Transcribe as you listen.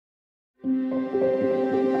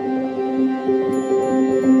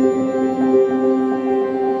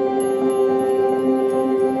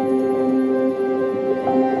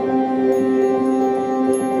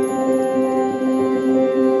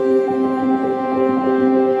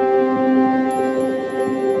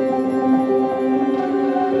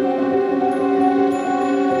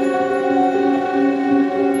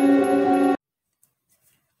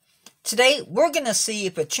Today, we're going to see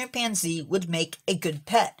if a chimpanzee would make a good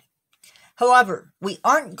pet. However, we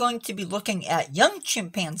aren't going to be looking at young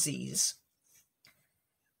chimpanzees.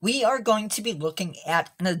 We are going to be looking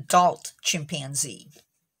at an adult chimpanzee.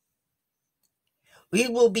 We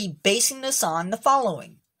will be basing this on the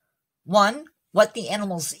following. 1. What the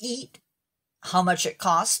animals eat, how much it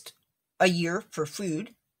costs a year for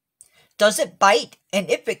food. Does it bite?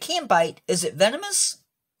 And if it can bite, is it venomous?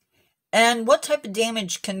 And what type of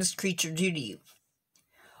damage can this creature do to you?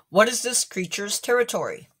 What is this creature's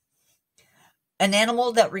territory? An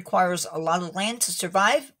animal that requires a lot of land to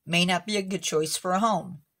survive may not be a good choice for a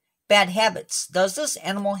home. Bad habits. Does this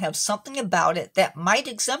animal have something about it that might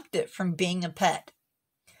exempt it from being a pet?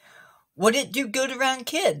 Would it do good around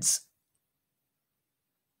kids?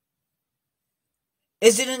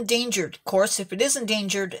 Is it endangered? Of course, if it is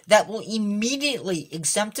endangered, that will immediately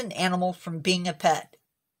exempt an animal from being a pet.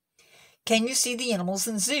 Can you see the animals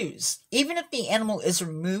in zoos? Even if the animal is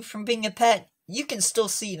removed from being a pet, you can still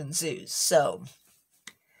see it in zoos. So,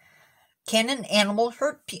 can the animal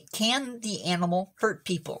hurt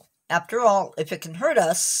people? After all, if it can hurt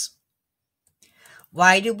us,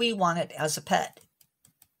 why do we want it as a pet?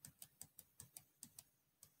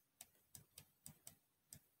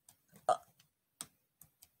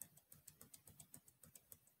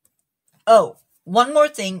 Oh, one more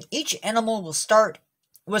thing. Each animal will start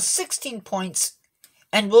with 16 points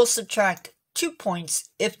and will subtract 2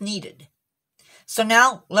 points if needed. So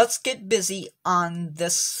now let's get busy on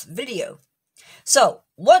this video. So,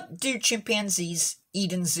 what do chimpanzees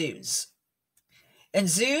eat in zoos? In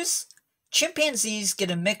zoos, chimpanzees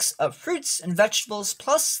get a mix of fruits and vegetables,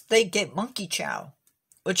 plus they get monkey chow,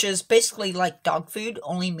 which is basically like dog food,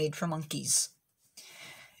 only made for monkeys.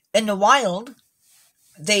 In the wild,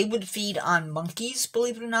 they would feed on monkeys,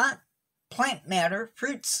 believe it or not, plant matter,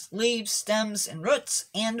 fruits, leaves, stems, and roots,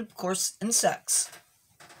 and of course, insects.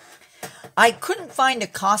 I couldn't find a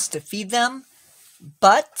cost to feed them,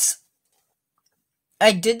 but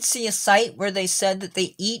I did see a site where they said that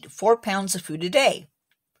they eat 4 pounds of food a day.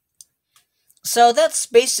 So that's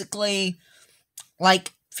basically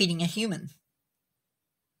like feeding a human.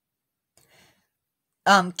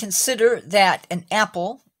 Consider that an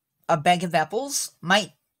apple, a bag of apples,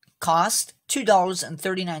 might cost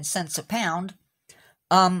 $2.39 a pound.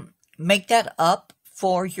 Make that up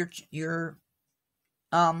for your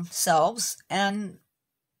selves, and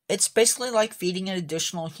it's basically like feeding an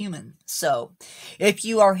additional human. So, if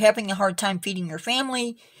you are having a hard time feeding your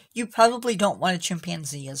family, you probably don't want a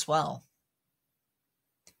chimpanzee as well.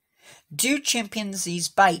 Do chimpanzees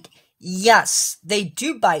bite? Yes, they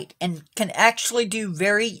do bite and can actually do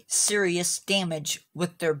very serious damage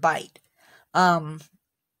with their bite.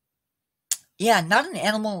 Yeah, not an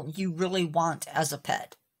animal you really want as a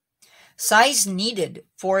pet. Size needed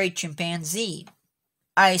for a chimpanzee.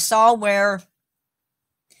 I saw where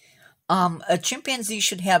a chimpanzee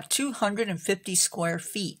should have 250 square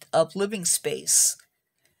feet of living space.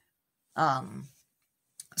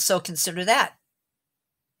 So consider that.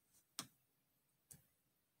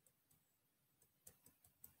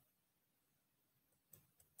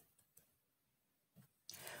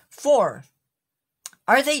 Four,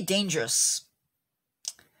 are they dangerous?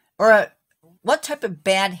 Or what type of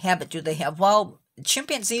bad habit do they have? Well,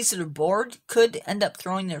 chimpanzees that are bored could end up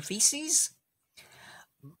throwing their feces.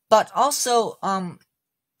 But also,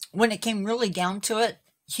 when it came really down to it,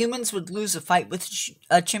 humans would lose a fight with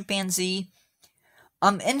a chimpanzee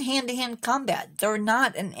in hand-to-hand combat. They're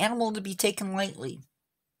not an animal to be taken lightly.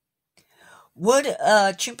 Would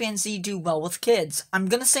a chimpanzee do well with kids? I'm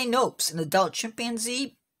going to say nope. An adult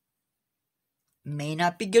chimpanzee may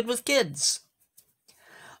not be good with kids.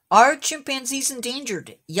 Are chimpanzees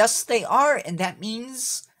endangered? Yes, they are, and that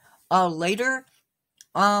means later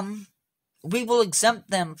we will exempt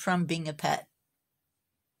them from being a pet.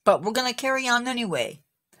 But we're going to carry on anyway.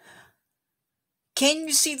 Can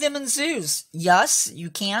you see them in zoos? Yes, you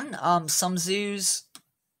can. Some zoos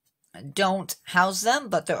don't house them,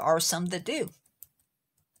 but there are some that do.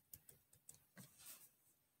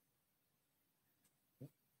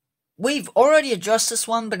 We've already addressed this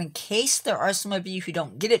one, but in case there are some of you who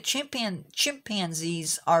don't get it,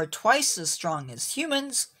 chimpanzees are twice as strong as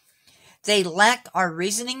humans. They lack our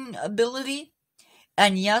reasoning ability.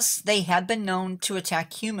 And yes, they have been known to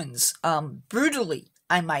attack humans, brutally,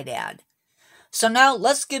 I might add. So now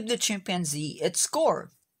let's give the chimpanzee its score.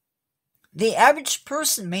 The average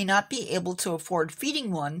person may not be able to afford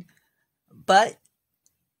feeding one, but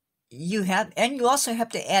you also have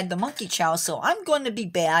to add the monkey chow, so I'm going to be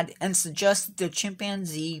bad and suggest that the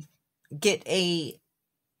chimpanzee get a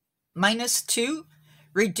 -2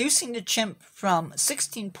 reducing the chimp from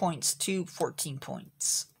 16 points to 14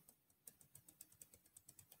 points.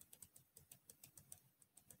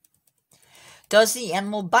 Does the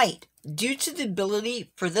animal bite? Due to the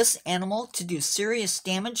ability for this animal to do serious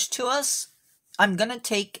damage to us, I'm going to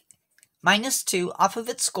take -2 off of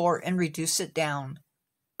its score and reduce it down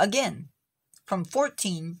again from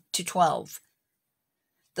 14 to 12.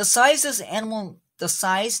 The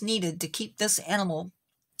size needed to keep this animal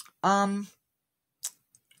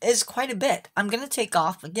is quite a bit. I'm going to take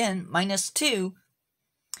off again -2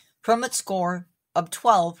 from its score of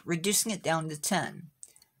 12, reducing it down to 10.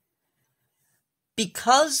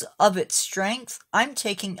 Because of its strength, I'm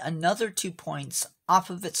taking another 2 points off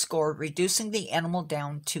of its score, reducing the animal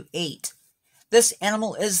down to 8. This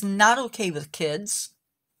animal is not okay with kids,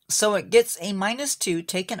 so it gets a -2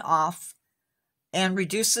 taken off and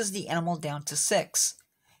reduces the animal down to 6.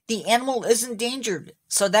 The animal is endangered,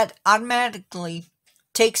 so that automatically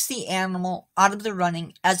takes the animal out of the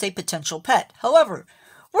running as a potential pet. However,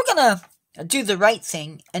 we're going to do the right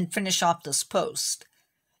thing and finish off this post.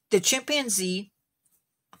 The chimpanzee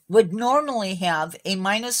would normally have a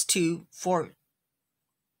 -2 for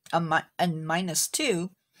a -2,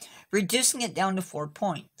 reducing it down to 4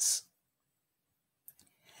 points.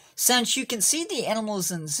 Since you can see the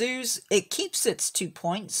animals in zoos, it keeps its 2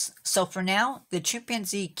 points. So for now, the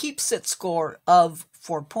chimpanzee keeps its score of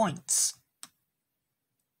 4 points.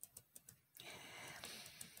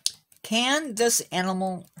 Can this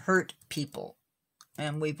animal hurt people?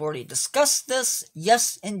 And we've already discussed this.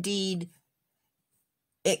 Yes, indeed,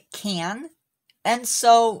 it can. And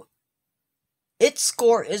so its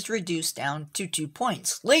score is reduced down to 2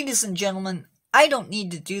 points. Ladies and gentlemen, I don't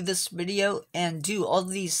need to do this video and do all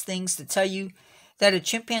these things to tell you that a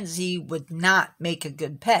chimpanzee would not make a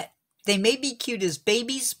good pet. They may be cute as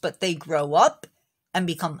babies, but they grow up and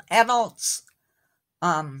become adults.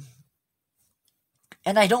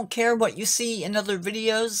 And I don't care what you see in other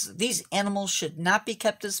videos. These animals should not be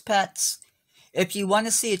kept as pets. If you want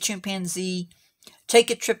to see a chimpanzee, take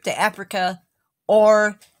a trip to Africa,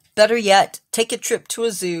 or better yet, take a trip to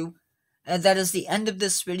a zoo. That is the end of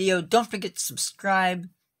this video. Don't forget to subscribe.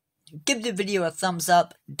 Give the video a thumbs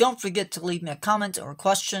up. Don't forget to leave me a comment or a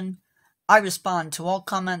question. I respond to all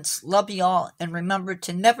comments. Love you all, and remember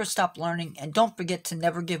to never stop learning, and don't forget to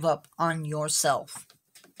never give up on yourself.